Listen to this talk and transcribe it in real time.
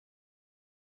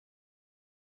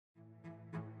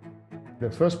The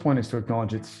first point is to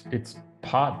acknowledge it's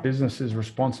part business's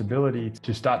responsibility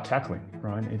to start tackling,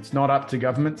 right? It's not up to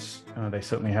governments. They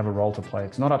certainly have a role to play.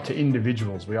 It's not up to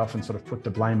individuals. We often sort of put the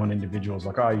blame on individuals,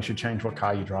 like, oh, you should change what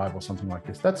car you drive or something like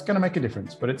this. That's going to make a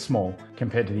difference, but it's small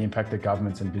compared to the impact that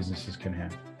governments and businesses can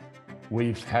have.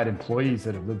 We've had employees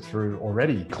that have lived through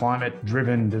already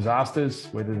climate-driven disasters,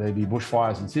 whether they be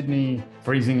bushfires in Sydney,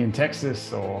 freezing in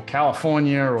Texas or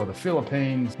California or the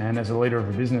Philippines. And as a leader of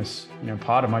a business,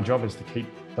 part of my job is to keep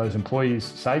those employees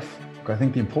safe. I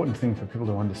think the important thing for people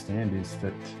to understand is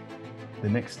that the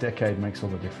next decade makes all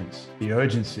the difference. The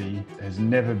urgency has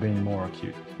never been more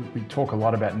acute. We talk a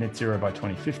lot about net zero by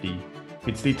 2050.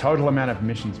 It's the total amount of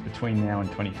emissions between now and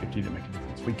 2050 that make a difference.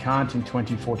 We can't in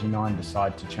 2049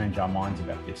 decide to change our minds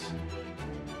about this.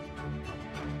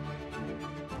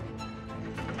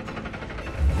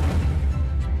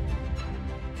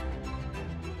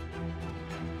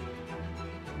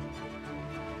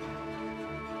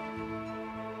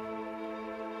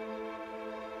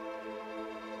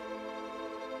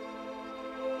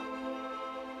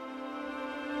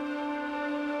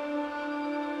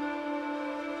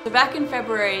 So back in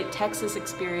February, Texas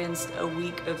experienced a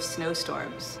week of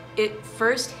snowstorms. It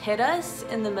first hit us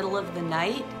in the middle of the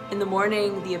night. In the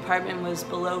morning, the apartment was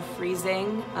below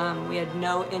freezing. We had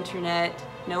no internet,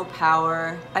 no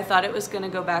power. I thought it was going to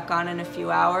go back on in a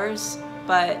few hours,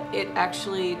 but it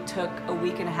actually took a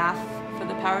week and a half for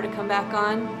the power to come back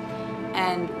on,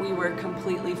 and we were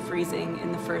completely freezing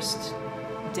in the first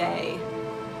day.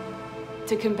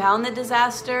 To compound the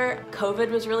disaster, COVID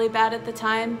was really bad at the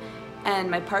time,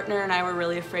 and my partner and I were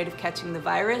really afraid of catching the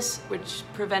virus, which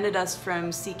prevented us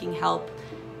from seeking help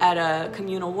at a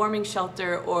communal warming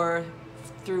shelter or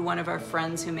through one of our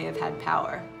friends who may have had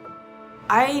power.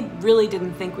 I really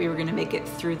didn't think we were going to make it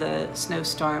through the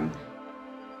snowstorm.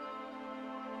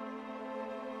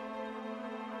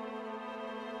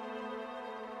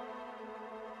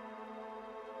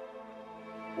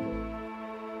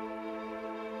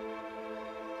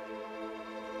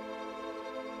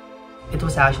 It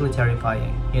was actually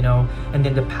terrifying, and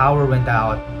then the power went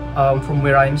out. From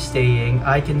where I'm staying,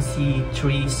 I can see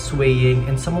trees swaying,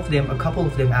 and a couple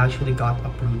of them actually got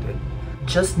uprooted.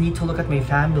 Just need to look at my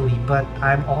family, but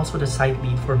I'm also the site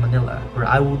lead for Manila, where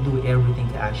I will do everything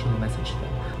to actually message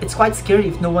them. It's quite scary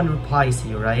if no one replies to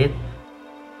you, right?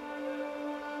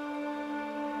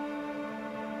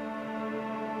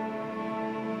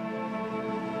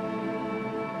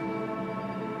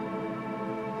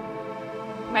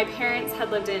 My parents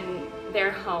had lived in their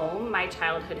home, my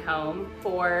childhood home,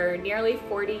 for nearly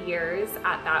 40 years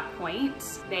at that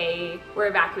point. They were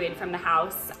evacuated from the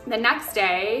house. The next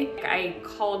day, I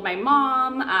called my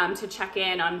mom to check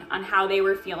in on how they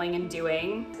were feeling and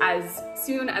doing. As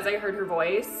soon as I heard her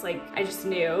voice, I just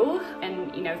knew.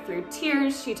 And through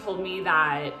tears, she told me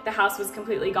that the house was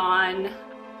completely gone.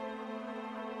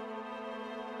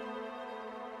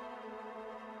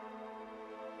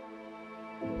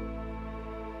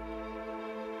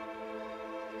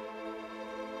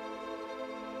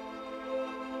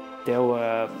 There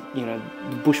were,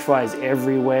 bushfires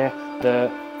everywhere.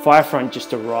 The fire front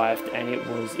just arrived, and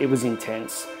it was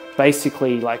intense.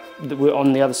 Basically,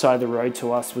 on the other side of the road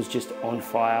to us was just on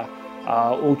fire.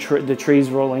 The trees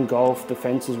were all engulfed, the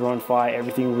fences were on fire,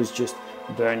 everything was just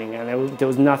burning, and there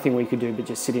was nothing we could do but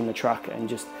just sit in the truck and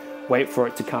just wait for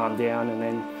it to calm down. And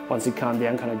then once it calmed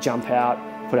down, kind of jump out,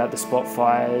 put out the spot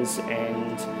fires,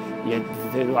 and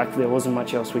there wasn't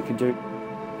much else we could do.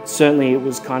 Certainly it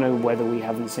was kind of weather we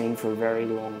haven't seen for a very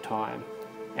long time,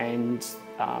 and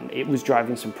it was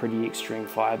driving some pretty extreme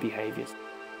fire behaviours.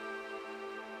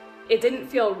 It didn't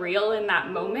feel real in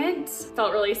that moment.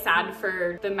 Felt really sad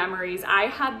for the memories I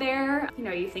had there.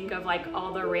 You think of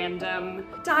all the random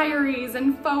diaries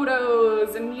and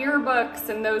photos and yearbooks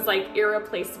and those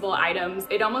irreplaceable items.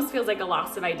 It almost feels like a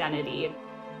loss of identity.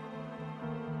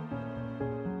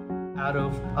 Out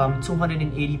of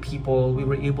 280 people, we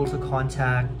were able to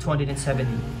contact 270.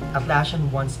 Atlassian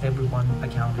wants everyone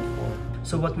accounted for.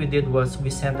 So what we did was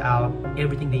we sent out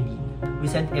everything they need. We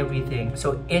sent everything.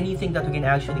 So anything that we can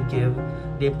actually give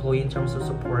the employee in terms of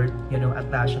support,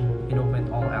 Atlassian,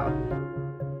 went all out.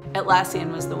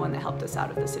 Atlassian was the one that helped us out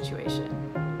of the situation.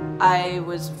 I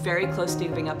was very close to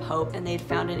giving up hope, and they'd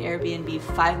found an Airbnb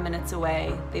 5 minutes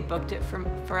away. They booked it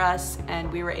for us,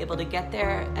 and we were able to get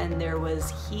there, and there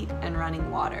was heat and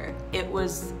running water. It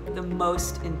was the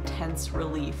most intense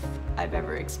relief I've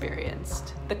ever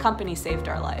experienced. The company saved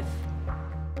our life.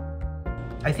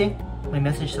 I think my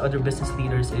message to other business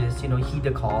leaders is, heed the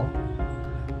call.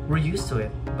 We're used to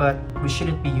it, but we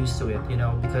shouldn't be used to it,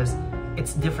 because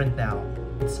it's different now.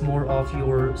 It's more of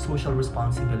your social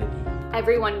responsibility.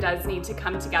 Everyone does need to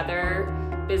come together,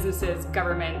 businesses,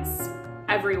 governments,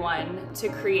 everyone, to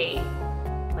create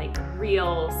like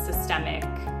real systemic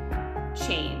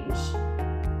change.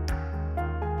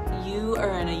 You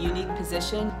are in a unique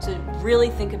position to really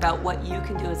think about what you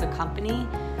can do as a company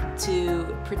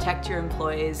to protect your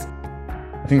employees.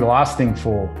 I think the last thing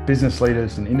for business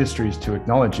leaders and industries to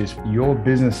acknowledge is your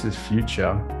business's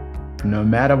future, no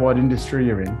matter what industry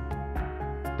you're in,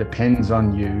 depends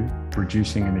on you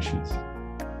reducing emissions.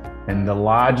 And the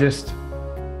largest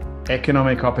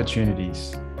economic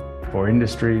opportunities for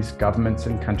industries, governments,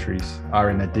 and countries are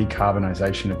in the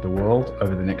decarbonisation of the world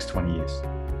over the next 20 years.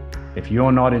 If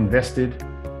you're not invested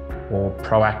or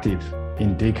proactive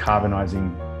in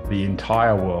decarbonising the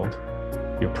entire world,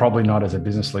 you're probably not, as a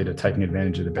business leader, taking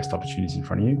advantage of the best opportunities in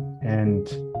front of you. And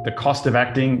the cost of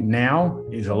acting now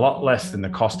is a lot less than the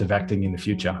cost of acting in the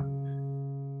future.